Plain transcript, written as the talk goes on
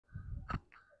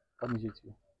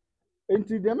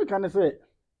enti de me kan say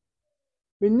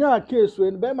menya case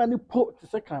we be ma ni po te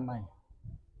se kraman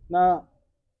na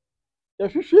ya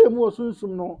hwehwe mu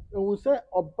osunsum no ehu se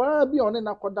oba bi one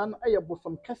na koda no eye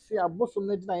bosom kese a bosom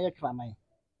na gina ye kraman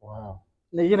wow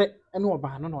ne yire ene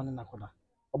oba no na one na koda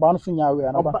oba no so nya we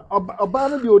na oba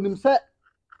no de onim se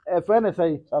friend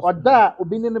say oda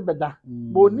obi ni ne beda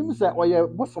bo onim se oye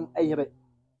bosom eyire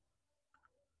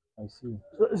I see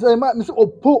so me say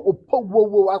opo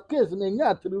wo case na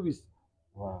nya 3 weeks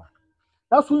wow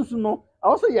na sunsun no I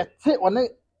also yet one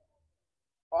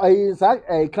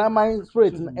I kraman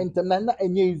spirit ntem na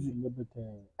enye easy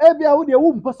ebia wo de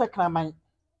wo mpo se kraman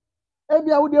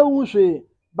ebia wo de wo hwe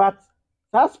but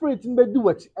that spirit in be do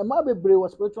what e ma bebre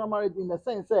was spiritual marriage in the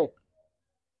sense say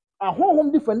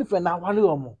ahohom different na wale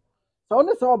omo so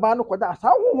one se oba no koda sa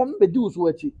ahohom be do so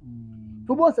achi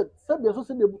to bo se be so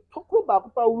se be tokro ba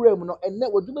kopa wura mu no enne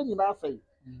waduma nyina asai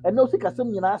enne osikasem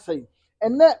nyina asai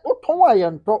enne oton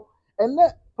ayento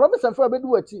enne promise and for be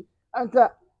do achi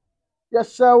anka ya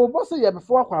shawo boso ya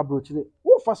before akwa abrochire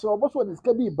wo fa so boso de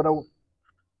ska bi brawo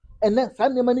enne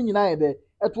san ne mani nyina ye de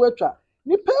eto atwa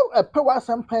ni pe wa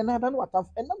sampan na da no watam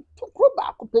enne tokro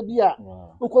ba kopa bi a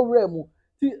okọ wura mu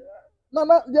ti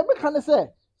na de me kan se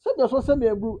be so se me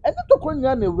ebru enne tokro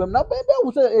nyina na ewuram na be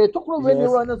hu se tokro we ni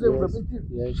ro na se ewuram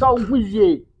ti sha hu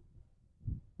ye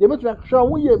de me twa sha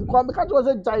hu ye kwa me ka to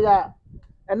se jaya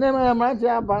enne ma mranti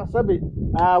aba sabe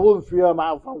wo mfiri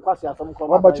ma fa nkwasi asem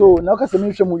ko ba cho na ka se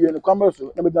me hwem wie no kwamba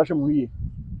so na be na hwem wie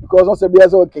because on se be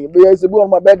as okay be as be on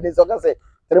my birthday so ka say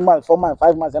 3 months 4 months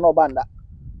 5 months na obanda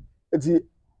eti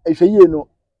ehwe yie no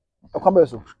kwamba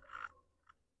so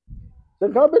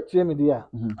then ka be tie me dia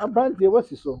abranti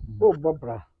wasi so o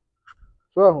bobra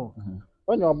so ho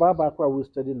onye oba ba kwa we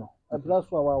study no abra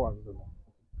so wa wa no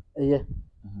eye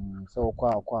so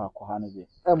kwa ha no be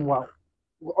emwa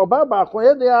oba ba kwa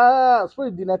ye dia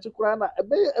spirit di na chikura na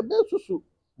ebe susu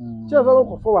che so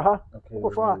ko fo ha ko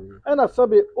fo ha ena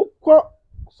sabe ukọ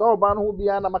so oba no ho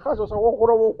bia na maka so wo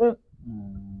koro wo hu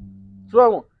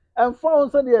so en fo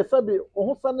so de sabe o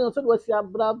ho sane so de wasi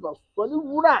abra ba so ni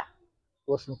wura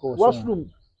washroom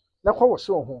na kwa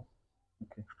washroom ho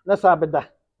okay na sabeda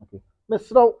okay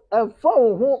mesro en fo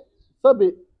ho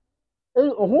sabe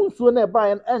o ho nsuo na ba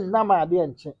en na ma de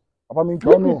enche aba mi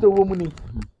nko no wo mu ni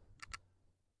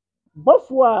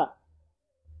bafo a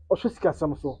ohwesika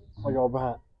sam so oye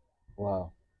oba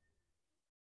wow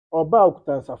oba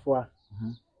okutansafo a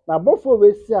na bafo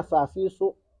we si asase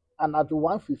so anado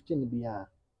 115 bia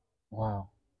wow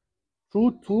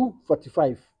through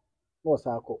 245 no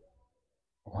sako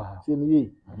wow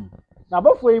semi na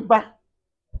bafo e ba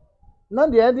na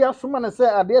de ade asoma na se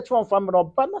ade chon family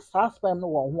oba na saspam no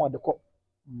won ho odeko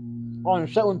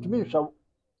onhwa ontumi nhwa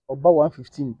oba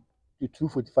 115 to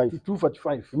 245 to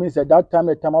 245 it means that time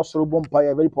the time also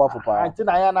bompa very powerful power anti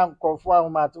na ya na nkofo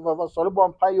ahoma to for so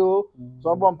bompa yo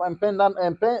so bompa empendan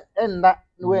enda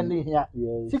no we ni hia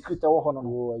secret wo ho no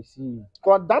oh I see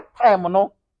because that time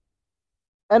no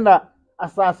ena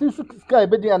asase su sky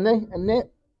be dia ne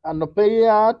anope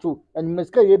ya to and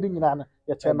sky ye bi nyina na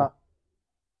ye chena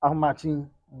ahoma chin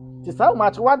ti sa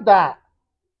ahoma chi wada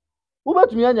wo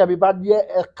betumi anya bi ba de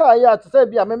e ka ya ti say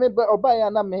bi a me oba ya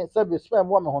na me say bi spam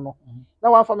wo me ho no na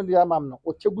one family amam no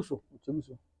o cheguso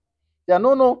ya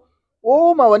no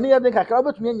o ma wani ya de kakra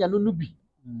betumi anya no nu bi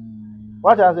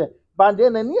what I say bande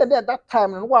na ni at that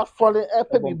time no wa sole e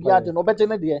pe bibia de no beje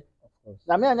ne de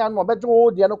na me anya no beje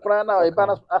o de no kra na e ba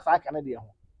na asa aka ne de ho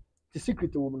the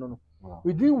secret wo no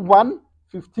within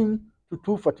 115 to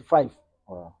 245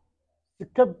 wow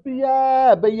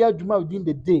sikabia be ya adwuma within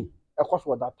the day e cost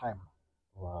for that time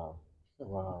wow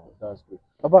that's good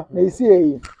baba na isi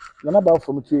e na ba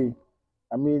from tue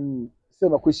I mean say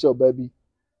my question baby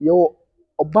yo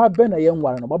oba be na ye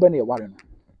nware no oba be na ye ware no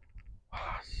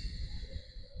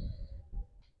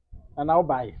and now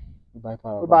buy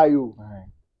you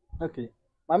okay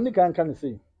mamni kan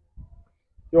say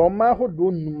your ma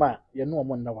hodo numa ye no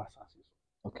omo na wasase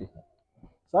okay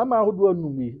sama hodo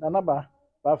numi na ba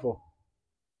for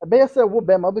ebe say wo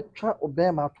be ma betwa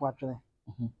obe ma to atwene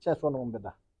chest one on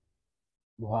beda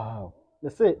wow they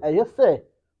say say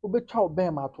wo betwa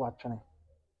obe ma to atwene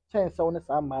chest one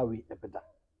sa ma we ebeda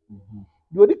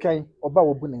di odi kan oba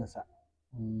wo bu ne nsa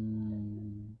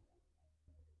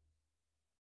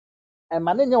e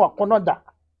ma ne nya wakono da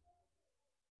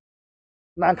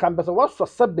na kan be so waso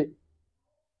sabe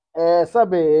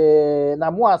sabe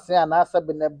na mu ase ana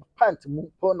sabe na pant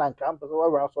mu to na kan be so wa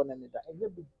wura so na ne da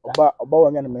oba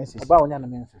wonya na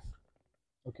menses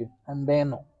okay and then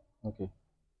no okay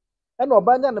and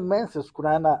oba nya na menses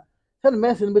kura na say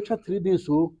menses no betwa 3 days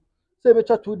so say be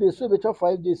 2 days, say be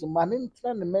 5 days, man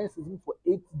intra the menses for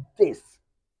 8 days.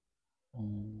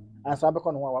 And so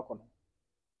abekọ no wa wakọ no.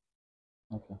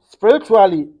 Okay.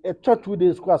 Spiritually, it took 2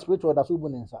 days class spiritual that's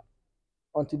open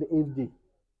until the 8th day.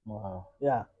 Wow.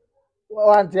 Yeah.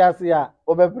 One tia sia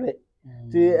obebre.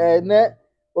 Ti ne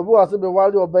obi was be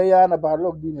wali obeya na ba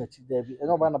log di nachi debi. E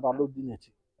no ba na ba log di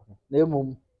nachi. Na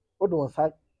emom odon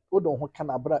sa odon ho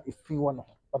kana bra efin wo no.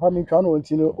 Papa mi twa no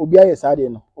nti no obi aye saade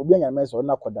no. Obi anya me so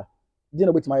na koda. Di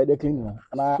na betima aye de clean no.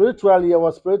 Ana Spiritually, it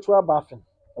was spiritual bathing.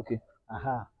 okay.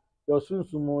 Aha. Your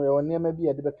sunsumu your name be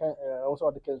e de beka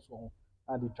also de kenso ho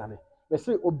adi twale. Be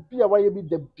say obi a waye bi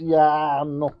de bia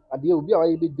no. Ade obi a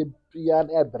waye bi de bia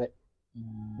na ebre.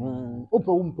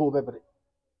 Umpo bebre.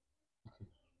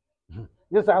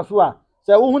 Yes, answer.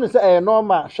 Say who ni say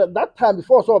normal. That time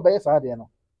before so obey say dey no.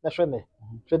 Na hwe ne.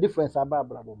 Hwe difference aba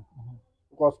brabo.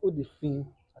 Because all the thing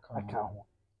aka ho.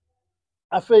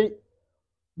 Afei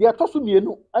dia toso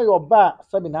mienu ayo ba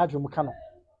sabi na adwum ka no.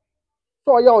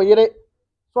 So ya oyere,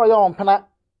 so ya onpena.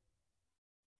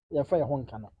 Ya fa ye ho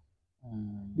nka no.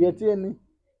 Dia tie ni,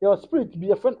 your spirit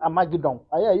be a friend Armageddon.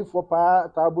 Aya yi for pa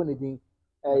tabo ne din.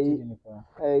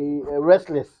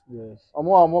 Restless. Yes.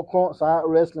 Omo kon sa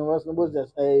wrestling was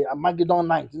just Armageddon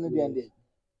night in the end.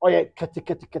 Oh yeah, kati.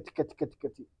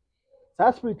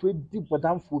 Sa spirit we deep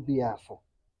bodam phobia so.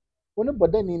 Woni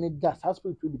bodan ni da sa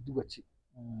spirit we di wachi.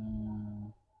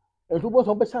 Entu bo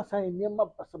so be sa san niam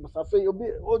basa fe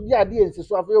obi ade ensi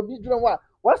so afa obi dwon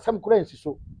wa sam kura ensi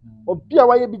so. Obi a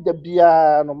waye bi da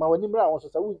bia no ma wani mra won so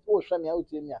sa wo hwe me a wo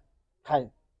tie me a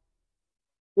kan.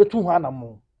 Etu ho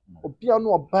anamo. Obi a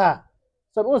no oba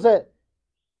sabe wo say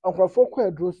ankrofo kwa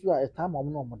aduro so a eta mam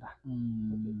no omoda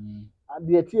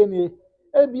ade tie ni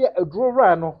e bia aduro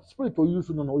ra no spirit o use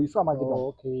no use Armageddon.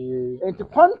 Okay. Enti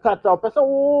contact o person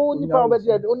wo nipa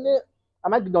obedi oni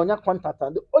Armageddon nya contact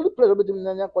the only place obedi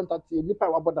nya contact nipa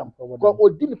wabodam ko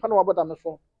odi nipa no wabodam no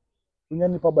so Nya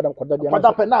nipa bodam koda bia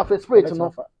koda pe na fa spirit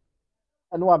no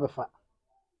eno wa befa.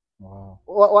 Wow.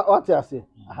 What you say?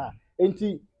 Aha.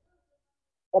 Enti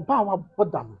oba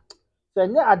wabodam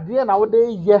senya ade na wo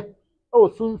de ye o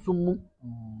sunsum mu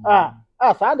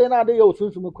sa de na de ye o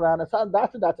sunsum kura na sa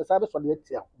that sa be so de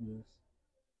tia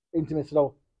intimacy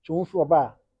law chunfu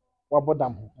oba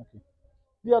wabodam ho. Okay.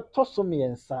 Dia toso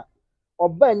miensa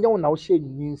oba enye wo na wo hye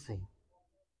nyinsen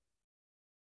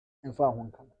enfa ho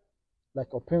nka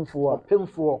Like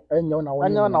opemfo enye wo na wo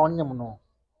nyem no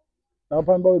na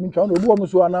papa ba mi twa no obi wo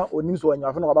so ana onim so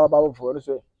anya fa no baba fo no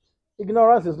so.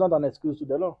 Ignorance is not an excuse to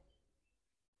the law.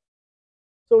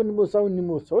 So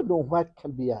so don't what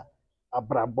can be a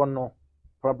brabono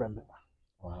problem.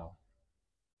 Wow.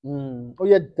 Oh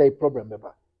yeah, the problem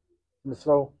beba.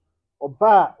 So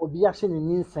oba obi ahye ni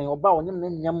ninsen oba onyem ne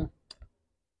nyam.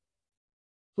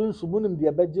 Sunsumunum de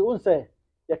abaje won say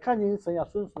ye ka ninsen ya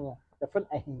sunsun ya fen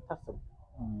ahintasem.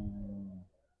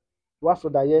 Waso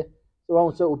da ye so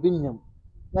won say obi nyam.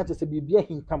 Na te se bibia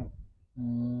ahintam.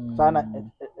 Sana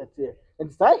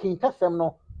et sa ahintasem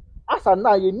no asa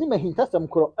na ye ni mahintasem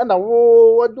kro na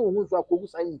wo wadu hu so akogu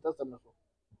sa ahintasem no so.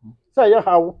 Say ya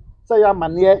hawo, say ya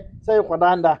mane, say ya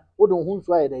kwadanda, wo do hu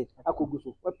so ayede akogu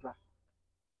so wepra.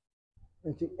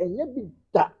 Nti enye bi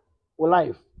da wo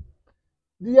life.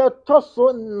 Dia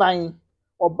toso 9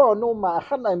 oba no ma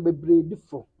hana bebre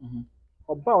difo.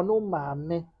 Oba no ma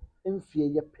me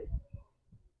mfie ye pe.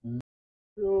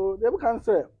 So they can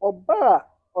say oba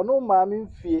ono ma me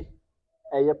mfie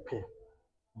eye pe.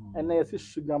 Ena yesi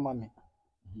sugar mami.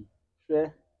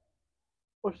 Hwe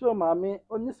o show mami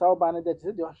oni sa oba na de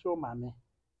te de o show mami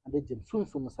ade jem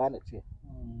sunsum sa na te.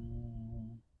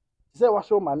 Say wa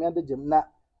show mami ade jem na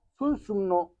sunsum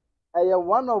no eye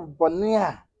one of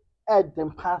bonia e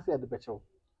dem pass e de becho.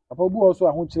 Papa obi wo so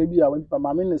ahụ kire bi a wen papa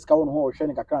mami ne ska wo no ho hwe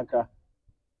ne kakranka.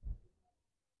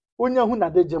 Onya hu na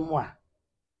de jem a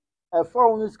e fa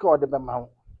won ska o de be ma ho.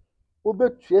 Wo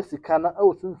betue sika na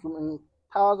e sunsum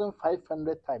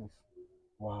 1,500 times.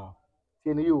 Wow.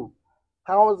 Can you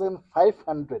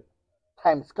 1,500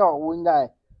 times ka wonya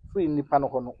free nipa no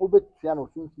hono obetua no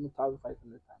 1,500 times.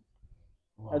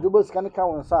 Wow. Adubo sika ne ka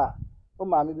won sa o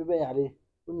maami bi be yare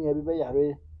o nia bi be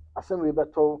yare asem we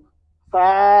beto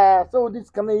sa so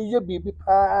this can ye bibi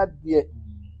pa de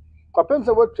kwapem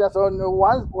se wotua so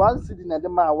one cedi na de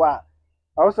ma wa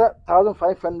awsa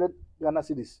 1,500 Ghana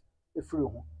cedis e free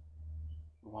ho.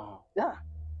 Wow. Yeah.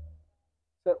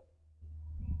 So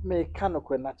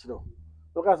mechanical natural.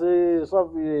 Because so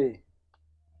we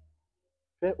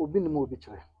obi ni mo obi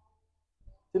kire.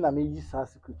 Ti na me yi sa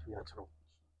secret we atro.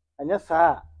 Anya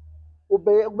sa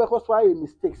obe ko so aye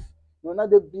mistakes. No na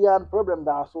de bia problem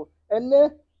da so.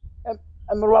 Ene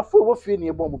emrafo wo fie ni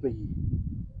e bom be yi.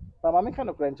 Ba ma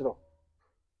mechanical ntro.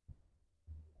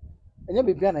 enye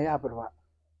bibia na ya abrewa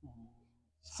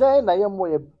say na ye mo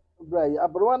ye bra yi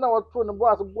abrewa na wato ne bo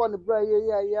as bo ne bra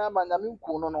ye ama Nyame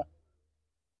nku no no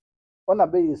ona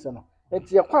be yi se no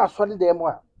enti ye kwa asɔre dem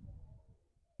a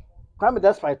kwame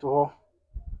despite ho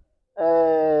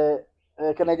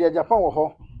Canada Japan wo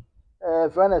ho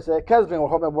friend say Kesvin wo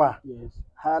ho bebo a Yes.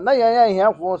 ha na yan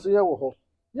hiafo so ye wo ho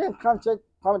ye nkan che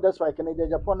kwame despite Canada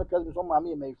Japan no Kesvin so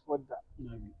maame me ifo da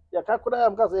ya ka kura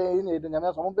am ka say ye ne de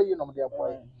Nyame so mo be yi no de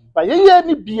boy ba ye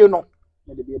ni bie no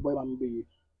Na de be boy ma be yi.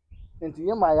 enti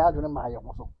ye ma ya adwene ma ye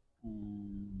ho so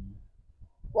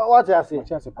what you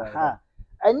say ha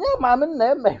enye maame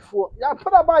na emefo ya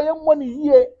para ba ye mo ni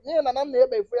yie ye na na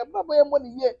emefo ya para ba ye mo ni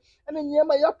yie ene nye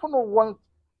ma ya to no won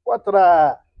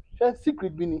kwatra hwe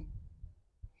secret bi ni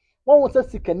won wo se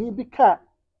sikani bi ka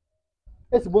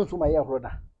esibo nso ma ye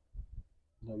horoda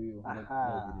Na wi o.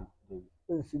 aha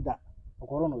nsida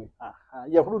Okoro no we. aha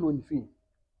ye horo no ni fi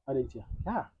Ade tia.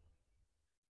 ya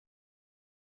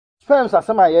sperms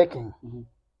asema ye ken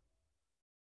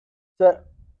se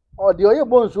o de oye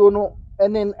bonso no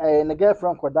ene ne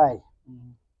girlfriend kodai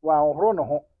wa horo no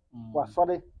ho wa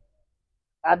sori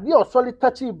ade o sori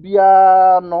tachi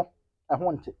bia no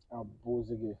ehwo nte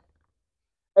Abozege.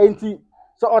 enti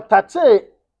so o tachi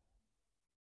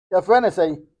your friend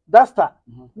say duster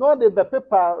no de be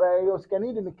paper your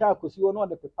scanning the car kosi no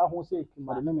de paper ho say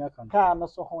kima Ade na me aka. car no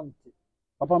so ho nte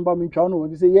Papa mba mi twa no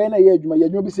we say ye na ye adwuma ye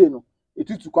adwuma bi say no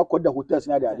etutu kwa koda hotels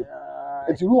na ade.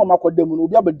 Eti ru o makoda mu no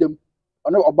obi abedam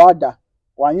ono obaada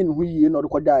wanye ne hu yie na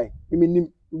odekodai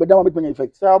eminim bedam ma betanya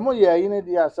effect. so mo ye yi ne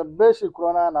dia so basic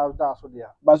corona na da so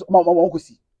dia Ba so ma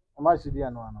kosi. ma si dia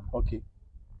no ana Okay.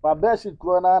 ba basic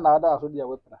corona na da so dia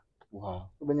wepra Wow.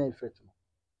 so benya effect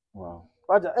Wow.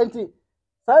 waja enti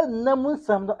sai namu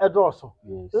sam no edoso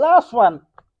Yes. last one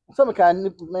so me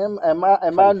kan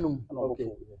emanum Okay.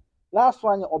 last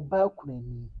one oba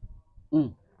kunani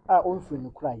a onfu ni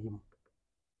kura yim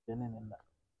dene ne na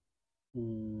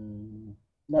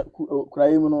Na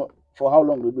kurai mu no for how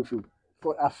long will be feel?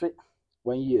 for afe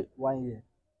 1 year. 1 year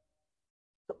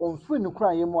so onfu ni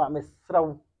kura yim a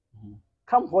mesraw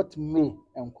come what may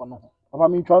enkono Papa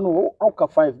mi twa no oka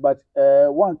 5 but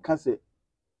one can say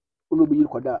olo be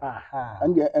yikoda. aha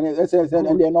And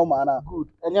the normal na. good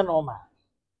enye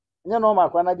normal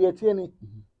kwa na de tie ni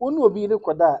onu obi ni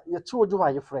koda ye che ojo wa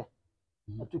ye frɛ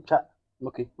atutwa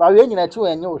Okay. ba we nyina che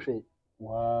enye wo hwe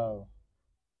Wow.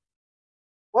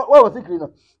 what was it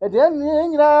no e de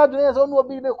nyina do ye so onu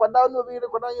obi ni koda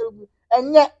ye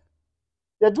enye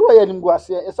ye ju ye nimgu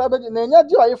ase e sa be na enye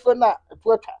de oye frɛ na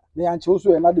atu atwa Na ya nche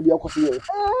oso e na de bia koso ye.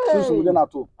 Susu de na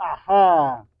to.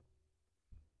 aha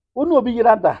onu obi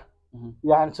yira da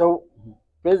ya nchew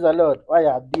praise the lord why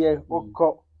ya de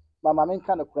okọ mama men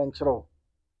kan kura nkyerɛw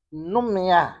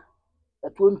nnumia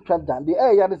atu ntwa da de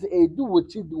ya de se edu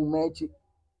wochi du machi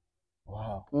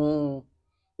Wow.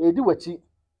 edu wochi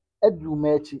adu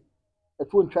machi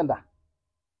atu ntwa da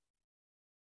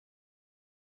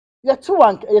ya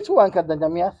chi wanka da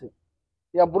nyame ase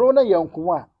ya bro na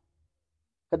yanku a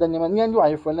kada nyama nya ndu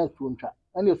ayefo na atu ntwa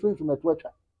ana esu ntuma atu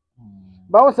atwa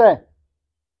ba wo se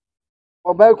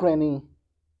oba kura ni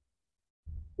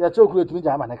ya chi okuru etumi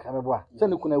jama na kamebo a se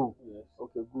ne kuna wu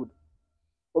okay good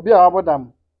obi a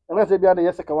wabodam ena se bia de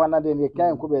yeseka wana de ne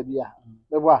kan ko ba bia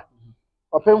bebo a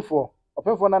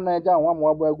opemfo na na ja nwa mo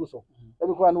abo aguso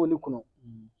ebi ko na oni kunu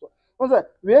so se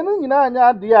we no nyina anya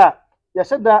ade a ye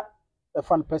hyeda A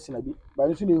fan person abi ba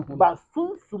nso ne hu ba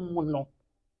sunsum no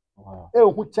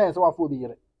wow hu chance wa fo bi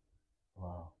yire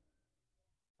wow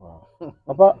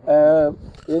papa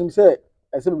yen say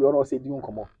ese bi ono say di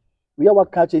nkomo we are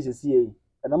what catch is see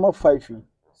e na ma 5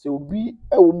 so obi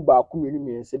e wo mba ko menu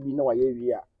me se bi na wa ye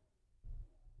wi a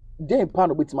den pa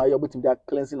no betima ye obetim da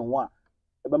cleansing no a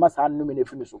e be ma sa no me na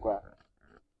fi ni so kwa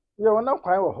ye wona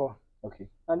kwan wo ho okay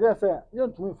and then say you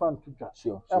ntumi fan tutwa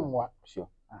sure sure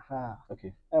aha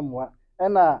okay emwa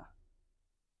ena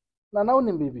na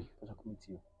onim baby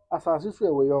community asase so e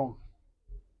we yon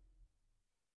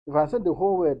if I said the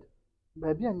whole world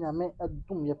baby anyame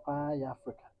adum ye pa ya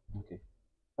Africa okay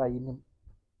ba yinim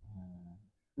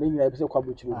le nyina be se kwa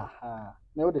bochiri aha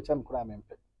na wo de cham kura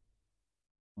mempe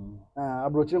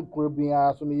abrochiri kura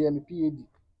bia so me ye me PhD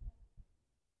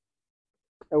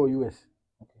e wo US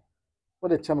okay wo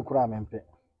de cham kura mempe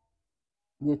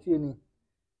ye tie ni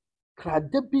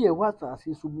krade bi e wa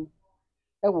asase so bu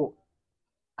e wo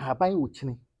haban wo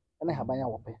chini ene haban ya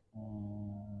wo pe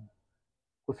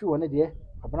kofi woni de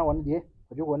abana woni de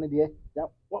ojo woni de ya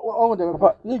o de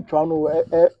papa ye twa no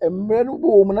emre no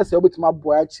bo mu na se obetima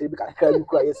boa a kire bi kakra bi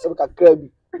kura ye se kakra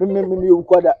bi me yo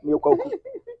kwada me kwaku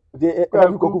de e ba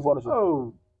bi kwaku fo no so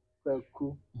oh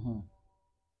kwaku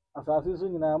asase so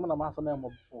nyinaa mo na maso na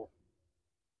mmɔbɔ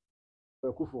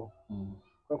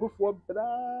kwakufo bra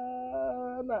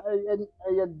na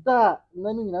ɛyɛ da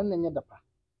na ne nyinaa na nyɛ dapa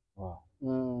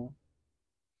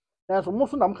na so mo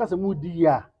so na mo kasa mo di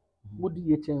ya mudi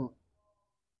ye chen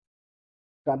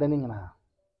krada ne nyinaa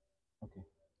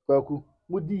kwaku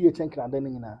mudi ye chen krada ne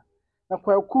nyinaa na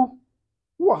kwaku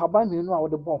wo haban menu a wo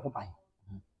de bɔ ho ban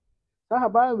sa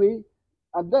haban we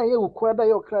adan ye wuku adan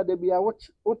ye krada bia wo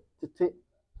tete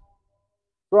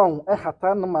wrong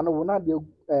hata no ma no wo na de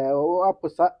wo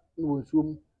aposa no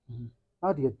nsuom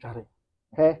na de adware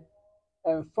he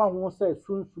emfa ho sɛ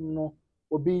sunsum no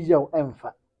obi yew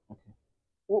emfa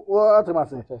wo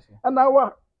atamase ana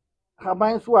wa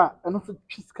haban so a ɛno so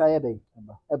twiska yɛ dɛ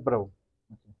ɛbrɛw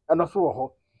ɛno so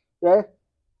wɔ hɔ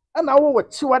ana wo wɔ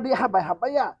chiwade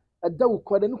haban a ɛda wo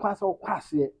kɔde ne kwasa wo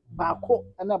kwase baako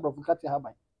ɛna abrɔfo kate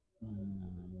haban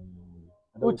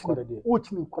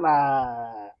wochini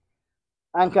kula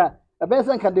anka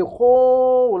ɛbɛsɛ nka the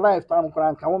whole lifetime kula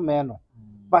anka wo mɛ no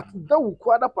but da wo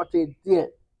kwada pɔte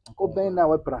deɛ obɛn na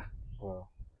wapra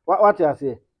what you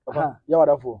say ya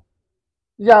wadafo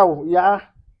yaw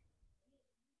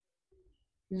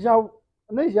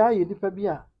na ya yi nipa bi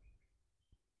a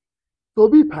to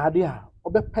bi paade a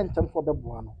obɛpɛntam fo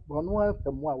bɛboa no bo no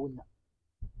afam a wonya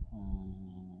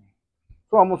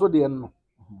so ɔmo so de no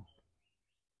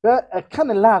bɛ ɛka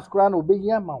ne last kura na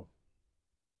obeyi ama wo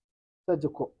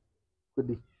sajeko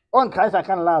kodi on kai sa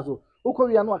kan last o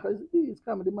ukɔwia no aka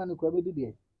scam de man kura bɛdi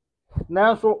de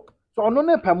nanso so ɔno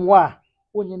ne pam a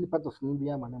wonya nipa to so bi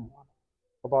ama ne mo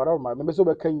papa ora ma me so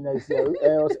be kan nyina isi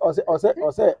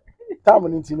ose time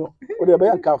ni ntino o de be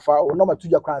yanka fa o number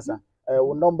tuja kwansa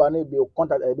o number na be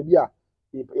contact be bia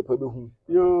e pe be hu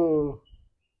yo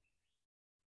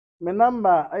my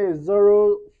number is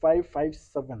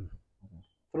 0557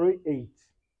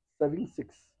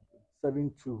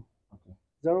 387672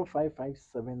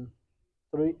 0557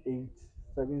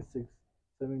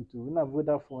 387672 na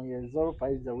Vodafone is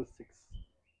 0506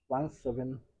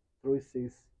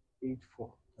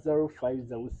 173684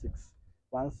 0506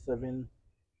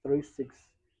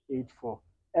 173684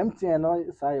 MTN no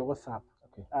say WhatsApp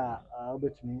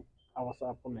obetumi a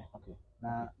WhatsApp me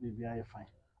na bibi aye fine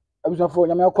abusafo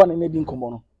nyame akɔ ne di nkomo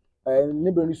no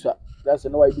ne be nusua that's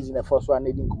no why business for so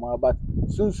na di nkomo but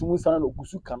sunsumu sana no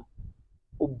gusu kan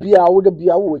obi a wo de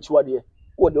bia wo wachiwade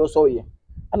wo de so ye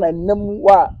ana nam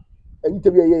wa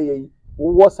anita bia ye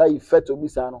wo sa effect obi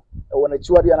sa no wo na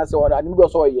chiwade ana se wo ani bi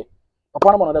so ye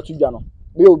papa na mo na da tudwa no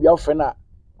be obi afre na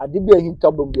ade bia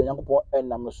hinta bom bia yankopɔ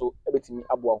enam no so ebetimi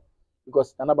aboa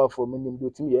because anaba for me nim do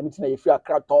timi ye anything na ye free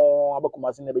akra ton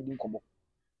abakoma se na be di nkomo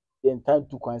ye time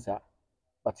to kwansa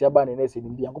but ya ba ne na se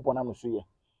nim di yankopɔ na no so ye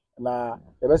na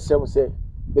ye be sɛ se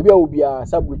bebi a obi a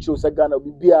sabruchi o se Ghana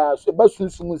obi bia so ba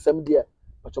sunsumu nsɛm de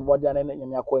pacho mo dia na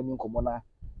nyame akɔ ani nkomo na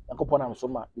yankopɔ na no so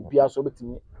ma bia so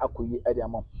betimi akɔyi ade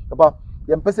ama papa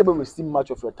ye mpese be waste much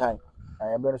of your time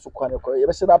ye be no so kwa ne kɔ ye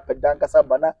be se na pedan kasa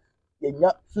bana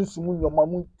yenya sunsumu nyoma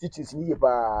mu teachings ni ye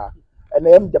pa and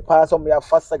I am the pass on me a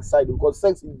fast sex side because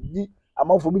sex is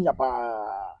amount for me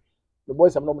pa the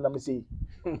boys am no na me say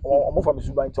omo fa me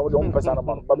suban che o de on person na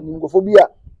but me go phobia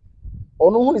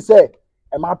onu hu ni say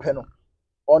e ma pɛ no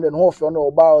on the no fe no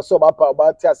oba so ba pa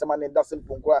ba ti asema ne da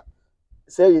simple nko a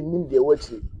say you nim de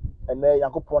wachi and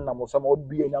yankopon na mo so ma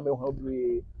obie nya me hu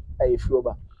obie ai fi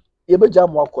oba ye be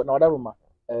jam akɔ na wadaroma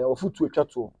ofutu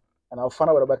atwato na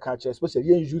ofana wada ba ka che especially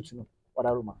yen youth no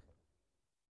wadaroma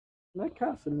na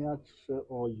cancer me actually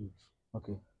all youth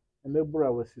okay and me bra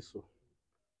wasi so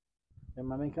e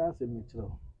ma me cancer me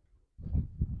tro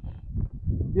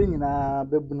ye nyina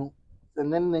bebunu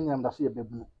enen na nyam da so ye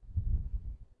bebunu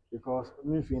because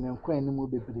me fi ne kwan ni mu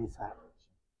bebre sa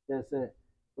yes say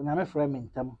onya me frɛ me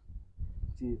ntam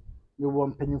ti me wo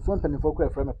mpanimfo kɔ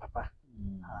frɛ me papa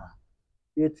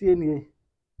ye tie nie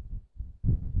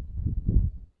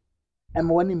e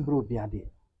ma wani mbro bi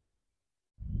ade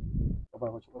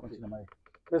papa ko na mai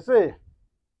say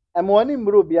e ma wani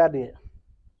mbro bi ade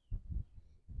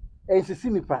ensisi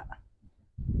nipa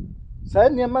saa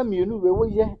nneɛma mienu we wo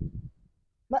ye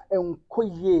na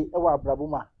enkoye e wa abrabo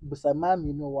ma busa ma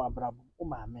mienu wo abrabo o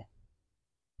ma me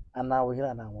ana wo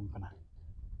hira na wo mpana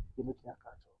ye mutu aka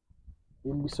to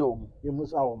ye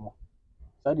musa o mo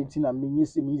saa de tina me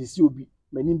nyisi obi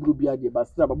mani mbro bi ade ba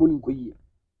stra babo ni nkoyi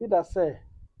ida say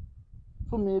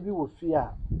tumi bi wo fi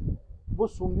a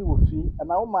bosum bi wo fi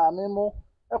ana wo ma me mo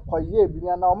ekoye bi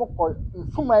na wo kɔ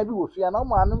nsuma bi wo fi ana wo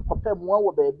ma me nkɔpɛ mo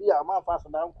wo ba bi a ma fa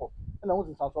asada nkɔ na wo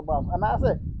sisa so ba ana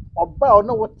say ọba ọ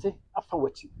na wote afa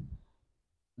wachi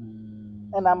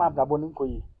na ma brabo ni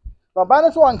nkoyi ọba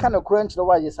ne so wanka na kura nkyere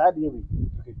wa ye saa de ewe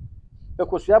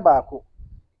ekosua baako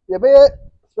ye be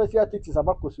special teachings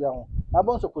about kosua ho na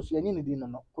bon so kosua ni di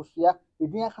no kosua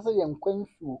edin akasa ye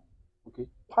nkwansuo Okay.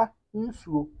 pa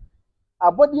nsuo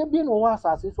abode bi no wa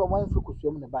asase so man firi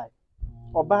kosua mu ne bai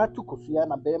oba tu kosua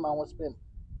na be ma ho spem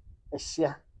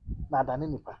ehia na adane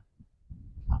nipa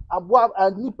aboa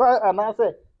nipa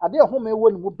anase ade home wo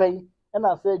ne mu bai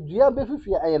na say dua be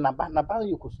fifia aye na ba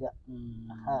ye kosua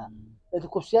it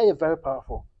kosua is very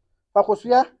powerful fa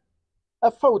kosua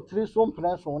afa utiri so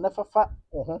mprenso na fafa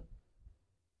ho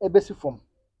ebesi fom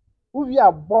uwi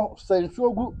abo sensuo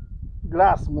gu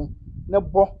glass mu na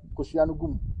bo kosua no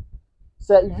gum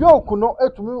se yoku no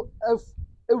etumi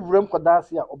ewuram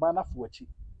kodase a oba na fo achi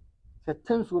se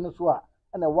tensuo no so a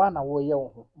na wa na wo ye wo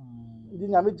ho ndi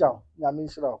nyame jaw nyame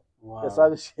nshira Wow. yes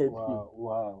I share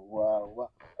Wow.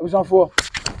 Ebusanfo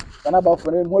kana ba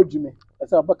fo ne mo adwume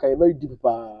ese abaka e very deep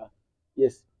pa.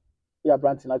 Yes. Ya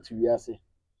brand na to wiase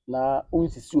na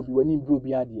unsisi obi wani mbro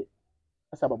obi ade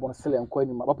asa babo no sele enko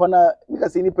ani ma papa na nika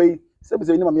se ni pai se be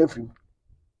se ni ma me afiri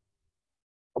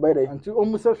obayde anti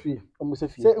omusa fi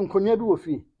se nkonya bi wo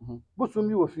fi busum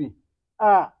bi wo fi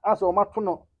asa o mato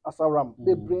no asawram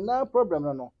bebre na problem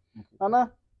no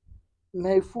ana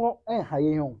naifo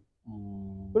haye yon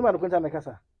we ma do kwenta na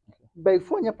kasa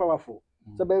baifo nya powerful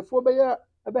so baifo be ya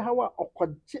ebe hawa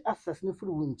okwaji access ni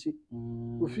furu wunchi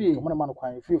ofie mo na ma no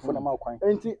kwan fiefo na ma kwan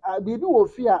enti bibi wo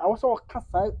fie a wo so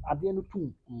kasa ade no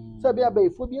tum so be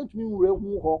baifo bi antumi nwure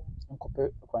hu ho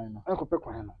enkope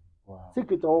kwan no wow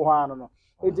secret ho ho ano no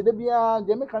enti de bia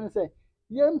je me kan say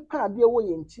ye mpa ade wo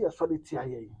ye nchi eso de tia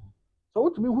ye so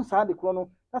wotumi hu sa ade kro no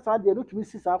na sa ade no tumi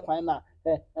si sa kwan na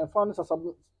enfa no sasa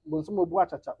bonso mo bu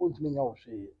achacha ontumi nya wo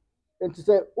hwe enti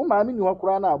say wo maami ni ho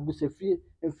kra na abusefie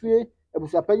efie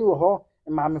abusuapanyi wo ho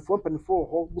maamefo mpanifo wo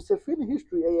ho busefie ni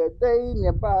history dey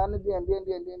ne ba ne de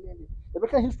e be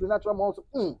ka history na tra mo so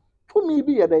tumi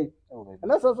bi ye dey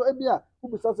na so ebia wo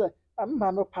busa say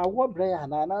amma no pa wo bre ya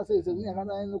na say say ni ha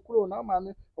na no kuro na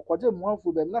maami okoje mo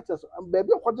afo be na so be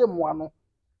bi okoje mo ano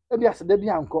ebia se da bi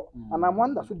anko ana mo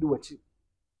anda so de wachi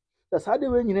da sa de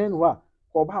we nyina nu a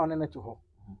ko ba one ne to ho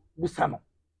busa no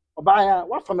oba ya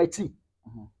wa fa machi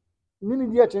nini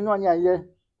di achi no anya ye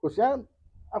kosua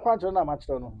akwancho na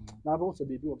machiro no na bo so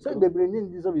bebi wo say bebre nini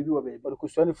di so bebi wo be but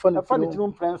kosua ni fun fa ni tinu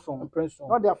mprenso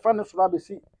no de afa ne so ba be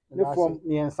si ne form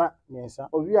niensa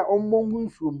owi a ommongu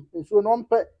nsuo no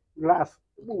mpe glass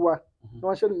buwa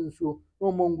no hye nsuo no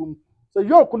ommongu so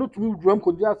yoku no tumi duam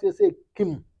ko dia say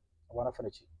kim wana fa na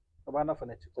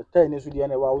chi so tai ne su dia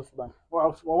na wa usuban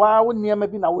wa wo niema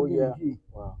bi na wo di bi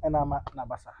na ma na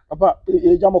basa papa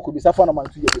e jamo ko bi safa na man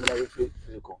tu ye bi na we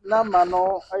na ma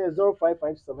no ay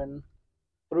 0557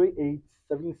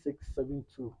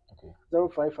 387672 okay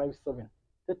 0557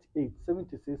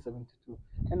 387672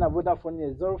 and Vodafone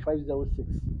is 0506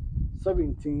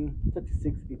 17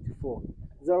 36 84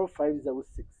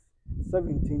 0506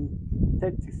 17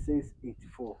 36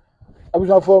 84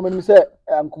 abusanfo me say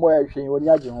ankomo ya hwen woni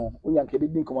age ho onya nke bi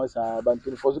din komo sa ban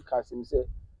 24 so cast me say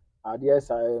ade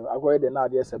sa agoye de na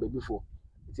ade sa be before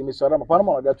ti me sora papa no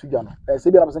ma da tudwa no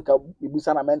se bi na person ka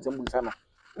bibusa na mentem busa no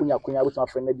onya konya busa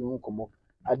afre na di hu komo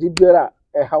ade biara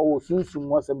ha wo sunsum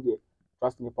mo asem de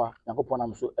trust me pa yankopon na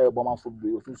me so bo manfo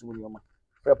bi wo sunsum ni oma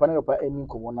papa ne pa eni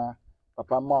komo na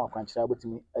papa ma akwankyira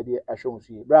botimi ade ahwe wo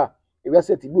so ye bra e wi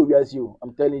ase ti bi o wi ase o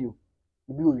I'm telling you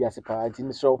bi o wi ase pa ti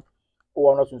me so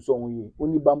o no sunso hu yi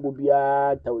oni bambo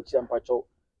bia ta o chia mpacho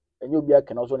enye obi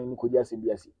aka na so ni kodi asem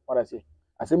bi ase wada se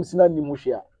asem sina ni mu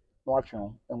hwe a na wa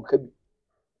twen enka bi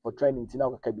for training tina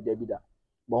o ka bi da bi da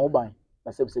bo ho ban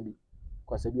na sebi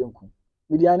kwasa bi enku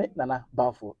midiane nana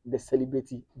bafo the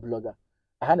celebrity blogger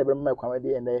aha na be mai kwa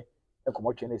de ene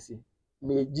enkomo twen ase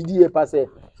me gidi e pa se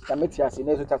na meti ase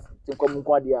na so ta tinkom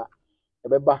nko ade a e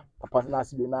be ba papa na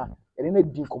ase bi na ene na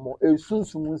di nkomo e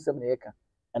sunsun nsem na yeka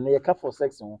ene yeka for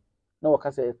sex ho na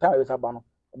waka say ta yo saba no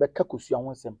be ka kosua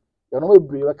ho nsem ye no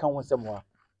bebre we ka ho nsem wa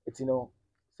eti no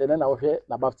say na wo hwe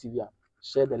na Baf TV a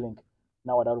share the link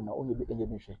na wadaro ma onye bi enye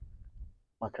bi hwe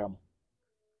makram